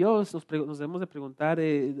reino de Dios, nos debemos de preguntar,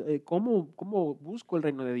 ¿cómo busco el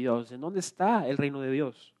reino de Dios? ¿En dónde está el reino de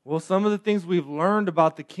Dios? Well, some of the things we've learned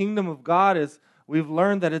about the kingdom of God is we've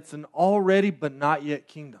learned that it's an already but not yet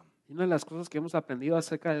kingdom. Y una de las cosas que hemos aprendido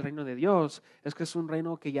acerca del reino de Dios es que es un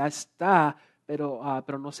reino que ya está,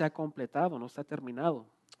 pero no se ha completado, no está terminado.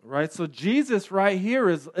 Right? So Jesus right here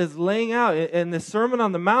is laying out in the Sermon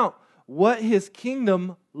on the Mount what His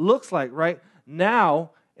kingdom looks like right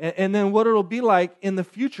now and then what it'll be like in the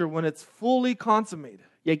future when it's fully consummated.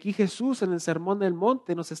 Y aquí Jesús en el Sermón del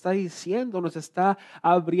Monte nos está diciendo, nos está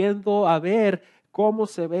abriendo a ver cómo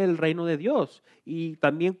se ve el reino de Dios y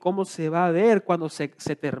también cómo se va a ver cuando se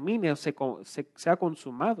termine o se ha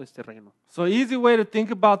consumado este reino. So easy way to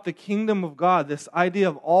think about the kingdom of God, this idea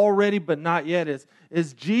of already but not yet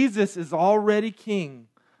is Jesus is already king,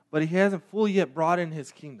 but He hasn't fully yet brought in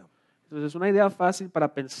His kingdom. Entonces, una idea fácil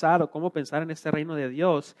para pensar o cómo pensar en este reino de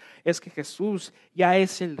Dios es que Jesús ya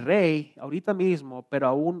es el rey ahorita mismo, pero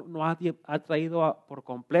aún no ha traído por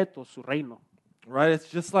completo su reino. Right?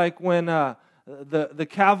 It's just like when the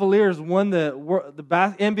Cavaliers won the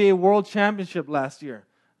NBA World Championship last year.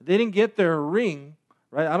 They didn't get their ring,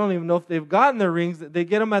 right? I don't even know if they've gotten their rings. They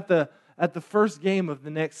get them at the first game of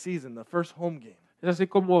the next season, the first home game. Es así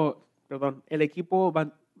como, el equipo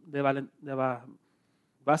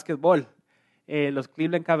básquetbol, los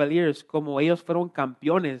Cleveland Cavaliers, como ellos fueron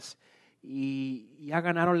campeones y ya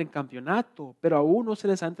ganaron el campeonato, pero aún no se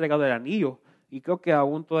les ha entregado el anillo y creo que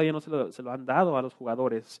aún todavía no se lo han dado a los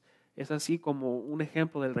jugadores. Es así como un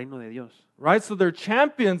ejemplo del reino de Dios. Right? So they're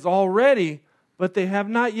champions already, but they have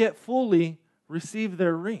not yet fully received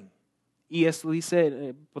their ring. Y esto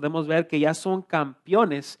dice, podemos ver que ya son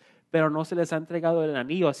campeones, pero no se les ha entregado el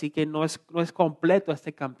anillo, así que no es completo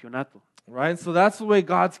este campeonato. Right? So that's the way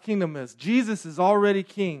God's kingdom is. Jesus is already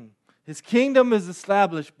king. His kingdom is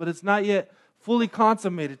established, but it's not yet fully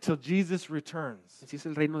consummated till Jesus returns. Así es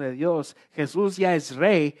el reino de Dios. Jesús ya es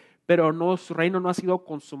rey, pero su reino no ha sido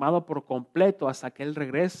consumado por completo hasta que Él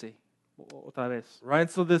regrese otra vez. Right?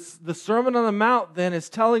 So the Sermon on the Mount then is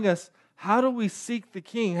telling us, how do we seek the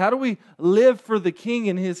king? How do we live for the king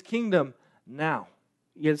and his kingdom now?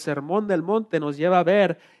 Y el sermón del monte nos lleva a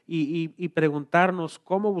ver y preguntarnos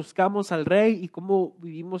cómo buscamos al rey y cómo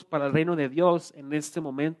vivimos para el reino de Dios en este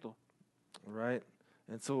momento. Right?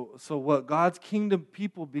 And so what God's kingdom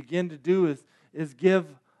people begin to do is give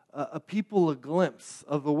a people a glimpse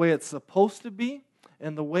of the way it's supposed to be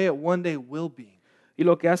and the way it one day will be. Y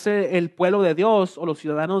lo que hace el pueblo de Dios o los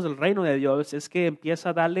ciudadanos del reino de Dios es que empieza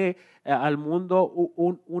a darle al mundo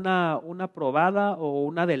una probada o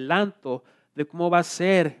un adelanto de cómo va a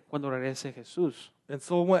ser cuando regrese Jesús. And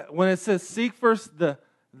so when it says seek first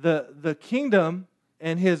the kingdom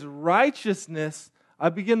and his righteousness, I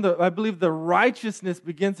believe the righteousness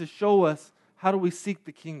begins to show us how do we seek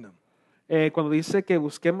the kingdom. Cuando dice que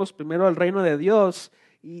busquemos primero el reino de Dios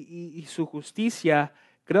y su justicia,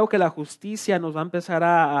 creo que la justicia nos va a empezar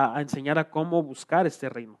a enseñar a cómo buscar este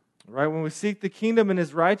reino. Right? When we seek the kingdom and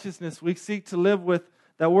his righteousness, we seek to live with,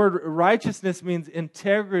 that word righteousness means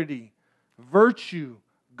integrity, virtue,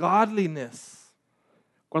 godliness.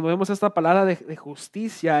 Cuando vemos esta palabra de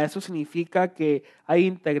justicia, eso significa que hay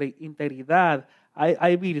integridad,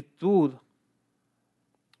 hay virtud.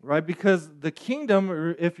 Right? Because the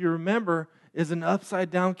kingdom, if you remember, is an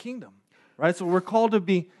upside down kingdom. Right? So we're called to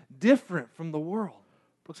be different from the world.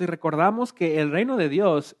 Porque si recordamos que el reino de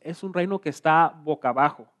Dios es un reino que está boca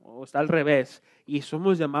abajo o está al revés y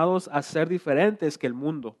somos llamados a ser diferentes que el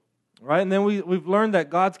mundo. Right? And then we've learned that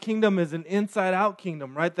God's kingdom is an inside out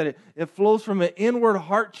kingdom, right? That it flows from an inward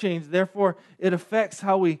heart change. Therefore, it affects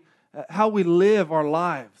how we live our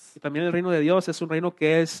lives. Y también el reino de Dios es un reino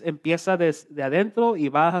que empieza de adentro y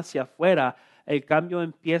va hacia afuera. El cambio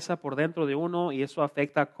empieza por dentro de uno y eso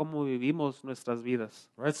afecta cómo vivimos nuestras vidas.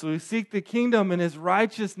 Right? So we seek the kingdom and his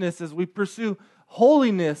righteousness as we pursue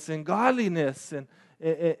holiness and godliness and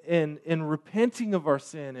repenting of our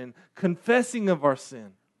sin and confessing of our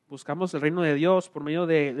sin. Buscamos el reino de Dios por medio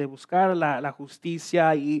de buscar la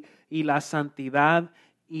justicia y la santidad,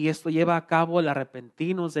 y esto lleva a cabo el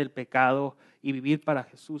arrepentirnos del pecado y vivir para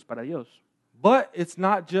Jesús, para Dios. But it's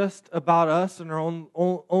not just about us and our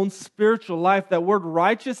own spiritual life. That word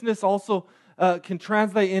righteousness also can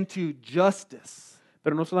translate into justice.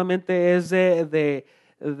 Pero no solamente es de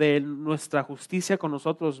nuestra justicia con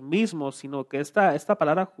nosotros mismos, sino que esta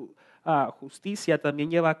palabra justicia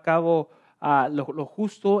también lleva a cabo lo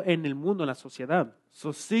justo en el mundo, en la sociedad.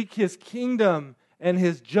 So seek his kingdom and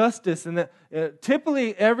his justice. And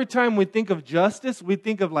typically, every time we think of justice, we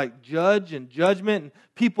think of like judge and judgment and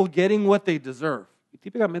people getting what they deserve. Y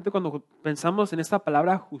típicamente cuando pensamos en esta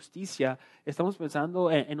palabra justicia, estamos pensando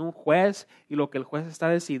en un juez y lo que el juez está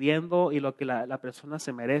decidiendo y lo que la persona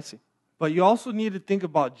se merece. But you also need to think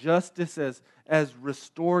about justice as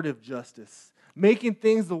restorative justice, making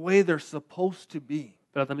things the way they're supposed to be.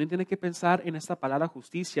 Pero también tiene que pensar en esta palabra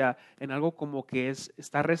justicia, en algo como que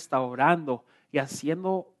está restaurando y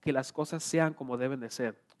haciendo que las cosas sean como deben de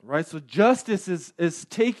ser. Right? So justice is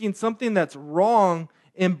taking something that's wrong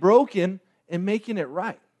and broken and making it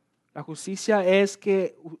right. La justicia es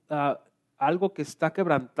que algo que está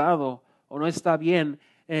quebrantado o no está bien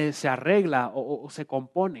se arregla o se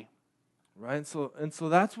compone. Right? And so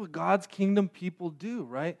that's what God's kingdom people do,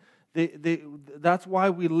 right? That's why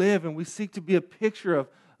we live and we seek to be a picture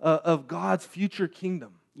of God's future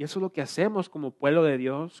kingdom. Y eso es lo que hacemos como pueblo de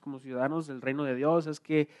Dios, como ciudadanos del reino de Dios, es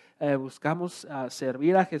que buscamos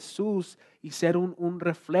servir a Jesús y ser un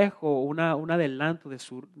reflejo, un adelanto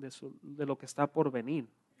de lo que está por venir.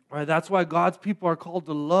 Right? That's why God's people are called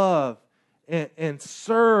to love and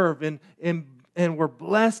serve, and we're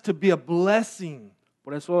blessed to be a blessing.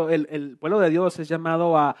 Por eso el pueblo de Dios es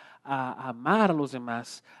llamado a amar a los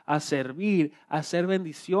demás, a servir, a ser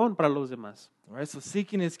bendición para los demás. Right? So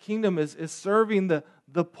seeking His kingdom is serving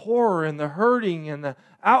the poor and the hurting and the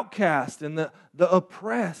outcast and the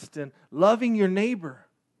oppressed and loving your neighbor.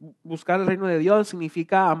 Buscar el reino de Dios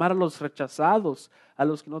significa amar a los rechazados, a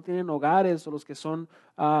los que no tienen hogares o los que son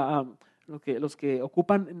los que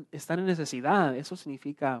están en necesidad. Eso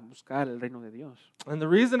significa buscar el reino de Dios. And the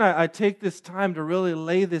reason I take this time to really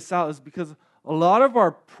lay this out is because a lot of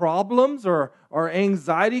our problems or our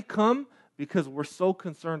anxiety come because we're so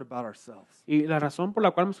concerned about ourselves. Y la razón por la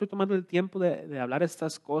cual me estoy tomando el tiempo de hablar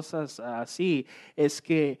estas cosas así es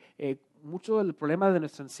que mucho del problema de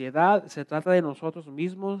nuestra ansiedad se trata de nosotros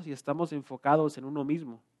mismos y estamos enfocados en uno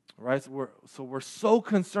mismo. Right? So we're so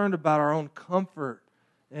concerned about our own comfort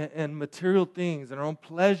and material things and our own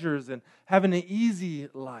pleasures and having an easy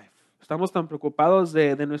life. Estamos tan preocupados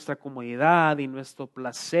de nuestra comodidad y nuestro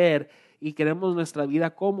placer y queremos nuestra vida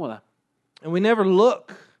cómoda. And we never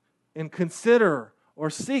look and consider or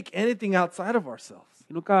seek anything outside of ourselves.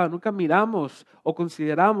 Y nunca miramos o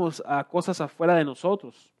consideramos cosas afuera de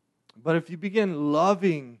nosotros. But if you begin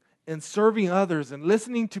loving and serving others and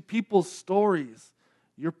listening to people's stories,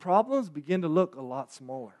 your problems begin to look a lot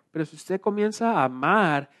smaller. Pero si usted comienza a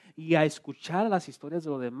amar y a escuchar las historias de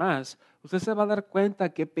los demás, usted se va a dar cuenta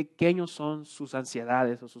qué pequeños son sus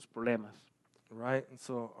ansiedades o sus problemas. Right? And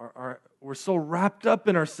so we're so wrapped up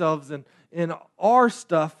in ourselves and in our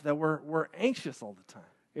stuff that we're anxious all the time.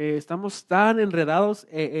 Estamos tan enredados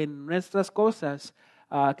en nuestras cosas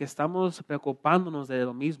que estamos preocupándonos de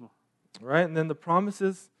lo mismo. Right? And then the promise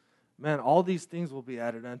is, man, all these things will be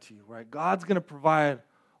added unto you. Right? God's going to provide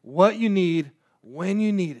what you need when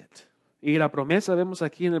you need it. Y la promesa vemos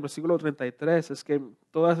aquí en el versículo 33 es que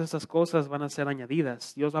todas estas cosas van a ser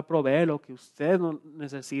añadidas. Dios va a proveer lo que ustedes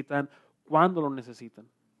necesitan cuando lo necesitan.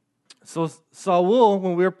 So Saul,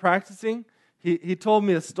 when we were practicing, he told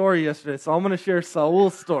me a story yesterday. So I'm going to share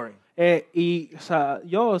Saul's story.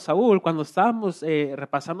 Saúl, cuando estábamos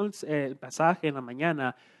repasando el pasaje en la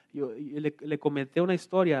mañana, yo le comenté una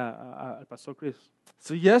historia al pastor Chris.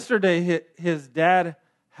 So yesterday, his dad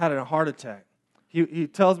had a heart attack. He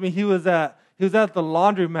tells me he was at the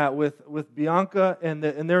laundromat with Bianca, and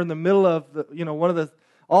they're in the middle of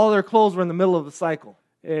all their clothes were in the middle of the cycle.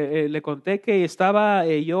 Le conté que estaba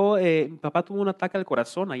mi papá tuvo un ataque al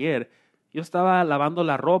corazón ayer. Yo estaba lavando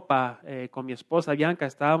la ropa con mi esposa Bianca,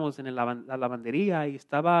 estábamos en la lavandería y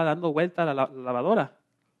estaba dando vuelta a la lavadora.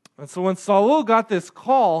 And so when Saul got this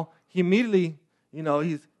call, he immediately,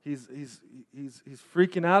 he's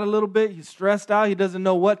freaking out a little bit. He's stressed out. He doesn't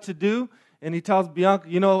know what to do. And he tells Bianca,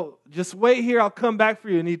 just wait here. I'll come back for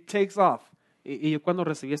you. And he takes off. Y yo cuando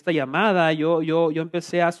recibí esta llamada, yo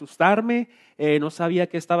empecé a asustarme. No sabía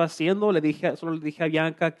qué estaba haciendo. Solo le dije a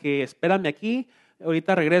Bianca que espérame aquí.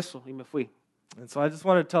 Ahorita regreso. Y me fui. And so I just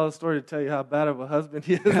want to tell a story to tell you how bad of a husband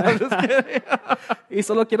he is. I'm just kidding. Y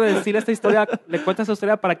solo quiero decir esta historia, le cuento esta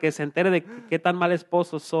historia para que se entere de qué tan mal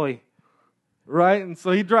esposo soy. Right? And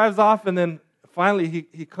so he drives off, and then finally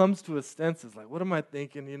he comes to his senses. Like, what am I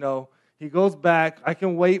thinking? He goes back. I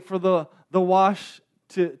can wait for the wash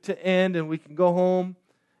to end, and we can go home.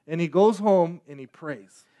 And he goes home, and he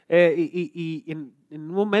prays. Y en un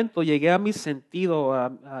momento llegué a mi sentido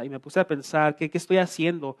y me puse a pensar, ¿qué estoy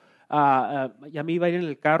haciendo? Ya me iba a ir en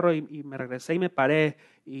el carro y me regresé y me paré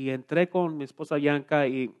y entré con mi esposa Bianca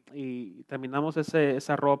y terminamos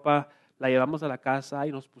esa ropa, la llevamos a la casa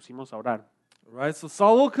y nos pusimos a orar. Right, so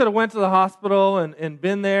Saul could have went to the hospital and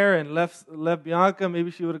been there and left Bianca. Maybe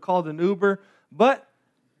she would have called an Uber, but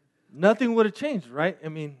nothing would have changed, right? I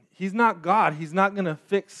mean, he's not God. He's not going to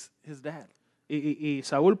fix his dad. Y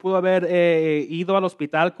Saúl pudo haber ido al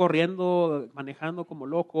hospital corriendo, manejando como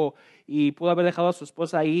loco, y pudo haber dejado a su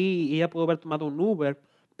esposa ahí y ella pudo haber tomado un Uber,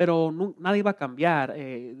 pero nada iba a cambiar.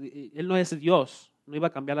 Él no es Dios, no iba a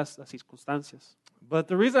cambiar las circunstancias. But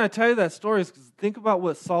the reason I tell you that story is because think about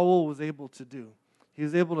what Saul was able to do. He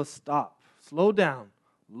was able to stop, slow down,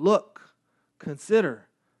 look, consider,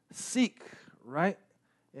 seek, right?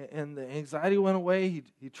 And the anxiety went away.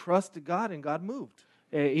 He trusted God and God moved.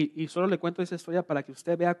 Y solo le cuento esa historia para que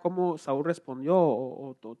usted vea cómo Saúl respondió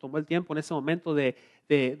o tomó el tiempo en ese momento de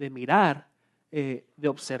mirar, de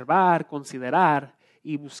observar, considerar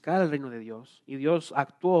y buscar el reino de Dios. Y Dios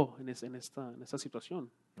actuó en esta situación.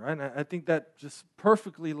 Right? And I think that just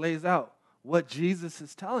perfectly lays out what Jesus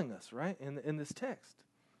is telling us, right, in this text.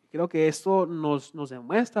 Creo que esto nos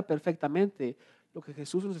demuestra perfectamente lo que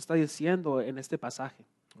Jesús nos está diciendo en este pasaje.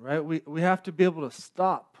 Right? We have to be able to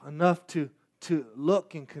stop enough to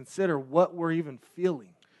look and consider what we're even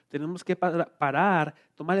feeling. Tenemos que parar,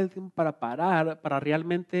 tomar el tiempo para parar, para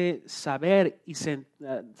realmente saber y saber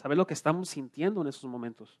lo que estamos sintiendo en esos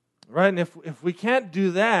momentos. Right? And if we can't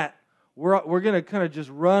do that, we're going to kind of just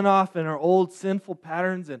run off in our old sinful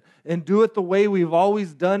patterns and do it the way we've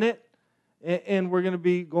always done it. And we're going to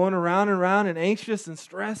be going around and around and anxious and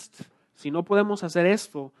stressed. Si no podemos hacer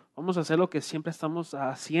esto, vamos a hacer lo que siempre estamos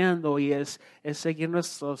haciendo y es seguir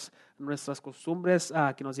nuestras costumbres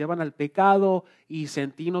que nos llevan al pecado y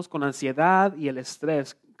sentirnos con ansiedad y el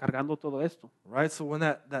estrés cargando todo esto. Right? So when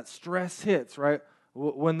that stress hits, right?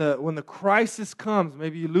 When the crisis comes,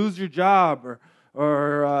 maybe you lose your job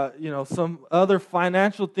or some other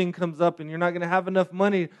financial thing comes up and you're not going to have enough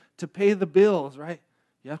money to pay the bills, right?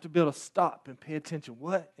 You have to be able to stop and pay attention.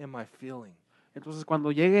 What am I feeling? Entonces,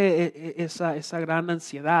 cuando llegue esa gran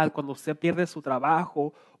ansiedad, cuando usted pierde su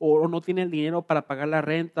trabajo o no tiene el dinero para pagar la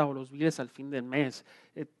renta o los biles al fin del mes,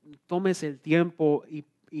 tómese el tiempo y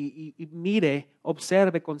mire,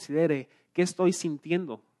 observe, considere qué estoy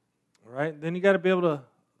sintiendo. Right? Then you got to be able to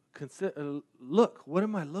consider, look, what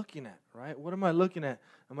am I looking at? Right? What am I looking at?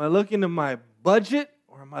 Am I looking at my budget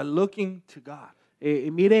or am I looking to God?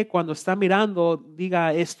 Mire, cuando está mirando,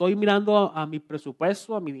 diga, ¿estoy mirando a mi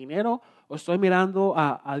presupuesto, a mi dinero, o estoy mirando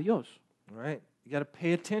a Dios? Right? You got to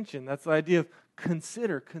pay attention. That's the idea of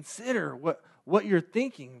consider what you're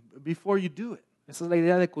thinking before you do it. Esa es la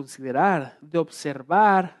idea de considerar, de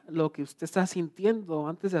observar lo que usted está sintiendo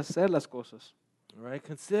antes de hacer las cosas. Right?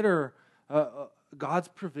 Consider God's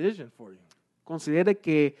provision for you. Considere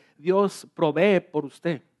que Dios provee por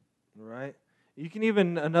usted. Right? You can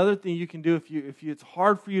even, another thing you can do if it's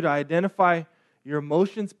hard for you to identify your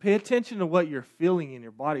emotions, pay attention to what you're feeling in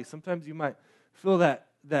your body. Sometimes you might feel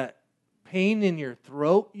that pain in your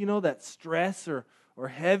throat, that stress or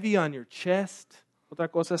heavy on your chest. Otra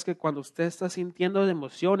cosa es que cuando usted está sintiendo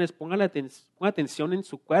emociones, ponga atención en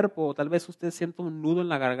su cuerpo, o tal vez usted sienta un nudo en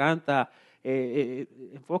la garganta,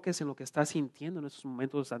 enfóquese en lo que está sintiendo en esos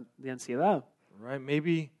momentos de ansiedad. Right?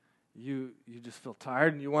 Maybe you just feel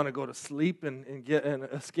tired and you want to go to sleep and get and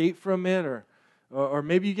escape from it, or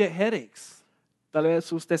maybe you get headaches. Tal vez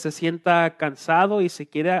usted se sienta cansado y se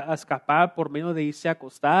quiere escapar por medio de irse a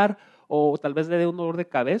acostar, o tal vez le dé un dolor de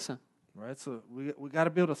cabeza. Right? So we got to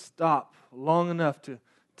be able to stop long enough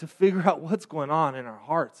to figure out what's going on in our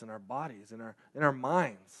hearts, in our bodies, in our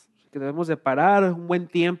minds. Que debemos de parar un buen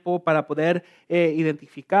tiempo para poder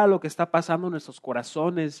identificar lo que está pasando en nuestros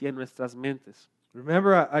corazones y en nuestras mentes.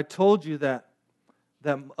 Remember, I told you that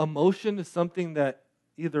emotion is something that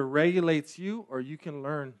either regulates you or you can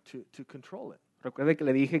learn to control it. Recuerde que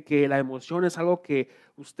le dije que la emoción es algo que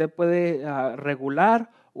usted puede regular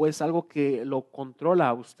o es algo que lo controla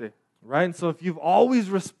a usted. Right? And so if you've always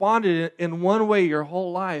responded in one way your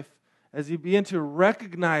whole life, as you begin to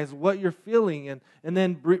recognize what you're feeling and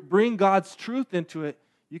then bring God's truth into it,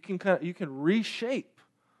 you can reshape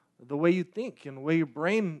the way you think and the way your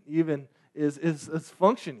brain even is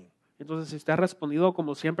functioning. Entonces, si usted ha respondido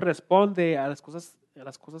como siempre responde a las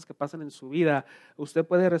cosas que pasan en su vida, usted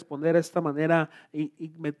puede responder de esta manera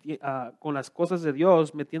con las cosas de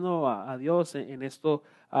Dios, metiendo a Dios en esto,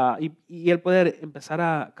 y Él puede empezar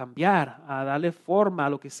a cambiar, a darle forma a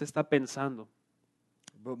lo que usted está pensando.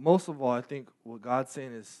 But most of all, I think what God's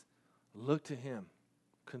saying is, look to Him,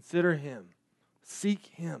 consider Him, seek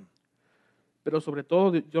Him. Pero sobre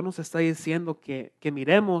todo, Dios nos está diciendo que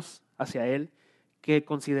miremos hacia Él, que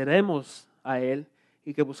consideremos a Él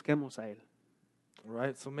y que busquemos a Él.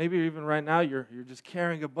 Right? So maybe even right now you're just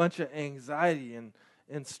carrying a bunch of anxiety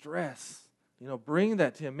and stress. Bring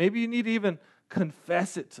that to Him. Maybe you need to even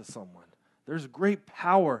confess it to someone. There's great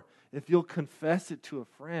power if you'll confess it to a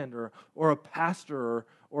friend or a pastor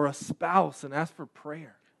or a spouse and ask for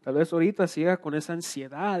prayer. Tal vez ahorita siga con esa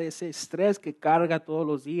ansiedad, ese estrés que carga todos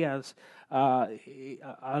los días.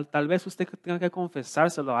 Tal vez usted tenga que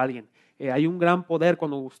confesárselo a alguien. Hay un gran poder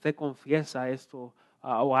cuando usted confiesa esto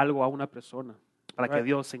o algo a una persona para que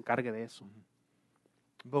Dios se encargue de eso.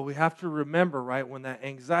 But we have to remember, right, when that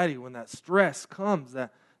anxiety, when that stress comes,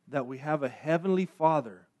 that we have a heavenly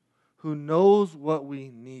Father who knows what we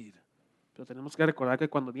need. Pero tenemos que recordar que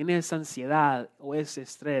cuando viene esa ansiedad o ese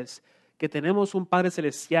estrés, que tenemos un Padre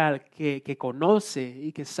Celestial que conoce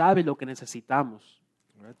y que sabe lo que necesitamos.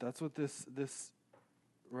 Right, that's what this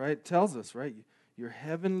right tells us, right? your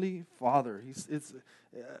heavenly Father.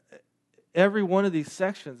 Every one of these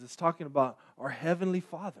sections is talking about our heavenly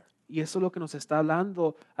Father. Y eso es lo que nos está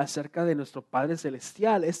hablando acerca de nuestro Padre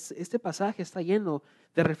Celestial. Este pasaje está lleno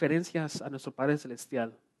de referencias a nuestro Padre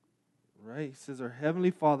Celestial. Right? He says our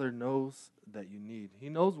heavenly Father knows that you need. He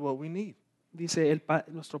knows what we need. Dice,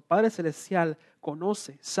 nuestro Padre Celestial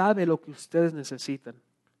conoce, sabe lo que ustedes necesitan.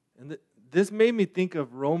 And this made me think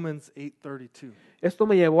of Romans 8:32. Esto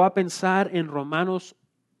me llevó a pensar en Romanos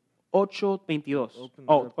 8:22. Open it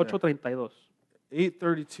Oh, up there. 8:32.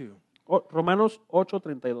 8:32. Romanos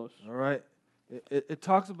 8:32. All right. It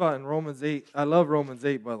talks about in Romans 8. I love Romans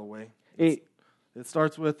 8, by the way. It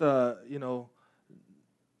starts with,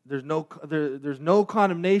 there's no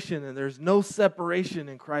condemnation and there's no separation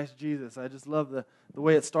in Christ Jesus. I just love the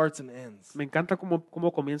way it starts and ends. Me encanta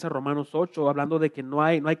cómo comienza Romanos 8, hablando de que no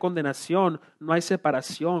hay condenación, no hay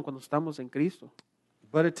separación cuando estamos en Cristo.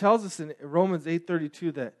 But it tells us in Romans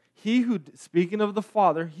 8:32 that speaking of the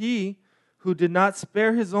Father, he who did not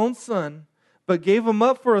spare his own son, but gave him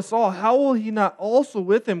up for us all, how will he not also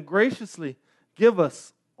with him graciously give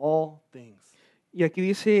us all things? Y aquí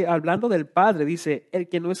dice, hablando del Padre, dice, el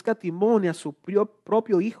que no escatimó ni a su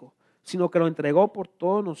propio Hijo, sino que lo entregó por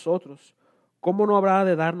todos nosotros, ¿cómo no habrá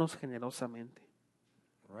de darnos generosamente?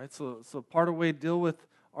 Right? So part of the way to deal with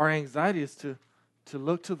our anxiety is to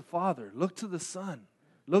look to the Father, look to the Son,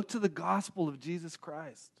 look to the gospel of Jesus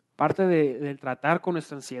Christ. Parte del tratar con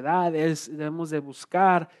nuestra ansiedad debemos de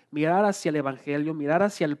buscar, mirar hacia el Evangelio, mirar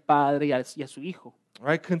hacia el Padre y a su Hijo.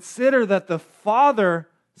 Right? Consider that the Father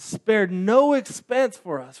spared no expense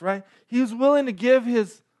for us, right? He was willing to give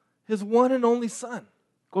his one and only Son.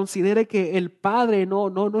 Considere que el Padre no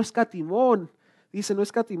escatimó, dice, no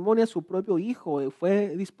escatimó ni a su propio Hijo,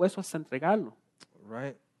 fue dispuesto hasta entregarlo.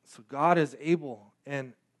 Right? So God is able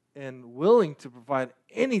and willing to provide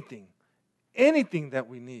anything that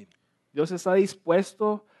we need. Dios está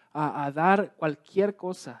dispuesto a dar cualquier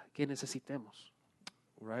cosa que necesitemos.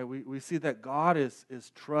 Right? We see that God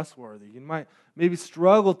is trustworthy. You might maybe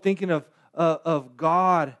struggle thinking of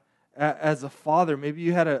God as a father. Maybe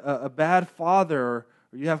you had a bad father or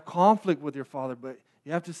you have conflict with your father, but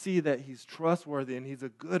you have to see that he's trustworthy and he's a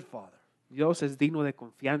good father. Dios es digno de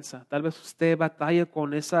confianza. Tal vez usted batalla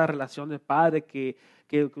con esa relación de padre que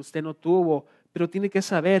usted no tuvo, pero tiene que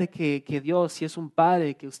saber que Dios sí es un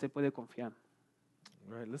padre que usted puede confiar.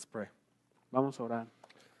 Right, let's pray. Vamos a orar.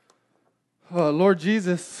 Lord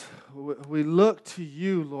Jesus, we look to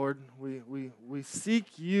you, Lord. We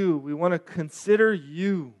seek you. We want to consider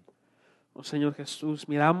you. Oh, Señor Jesús,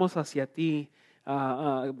 miramos hacia ti.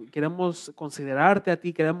 Queremos considerarte a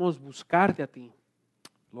ti, queremos buscarte a ti.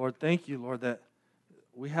 Lord, thank you, Lord, that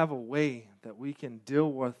we have a way that we can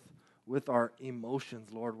deal with our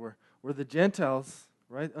emotions, Lord. We're the Gentiles,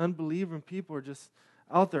 right? Unbelieving people are just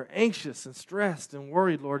out there anxious and stressed and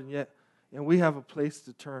worried, Lord, and we have a place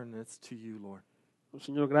to turn, and it's to you, Lord. Oh,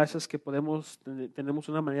 Señor, gracias que tenemos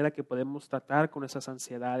una manera que podemos tratar con esas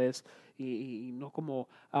ansiedades y no como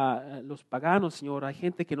los paganos, Señor. Hay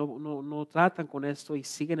gente que no tratan con esto y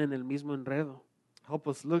siguen en el mismo enredo. Help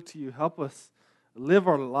us look to you. Help us live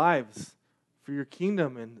our lives for your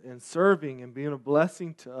kingdom and serving and being a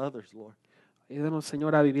blessing to others, Lord. Ayúdanos,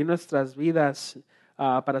 Señor, a vivir nuestras vidas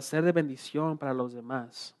para ser de bendición para los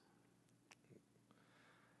demás.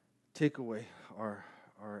 Take away our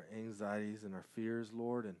anxieties and our fears,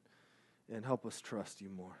 Lord, and help us trust you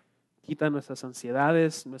more. Quita nuestras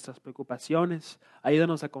ansiedades, nuestras preocupaciones.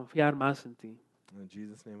 Ayúdanos a confiar más en ti. In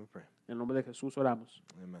Jesus' name we pray. En el nombre de Jesús oramos.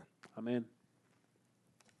 Amen. Amén.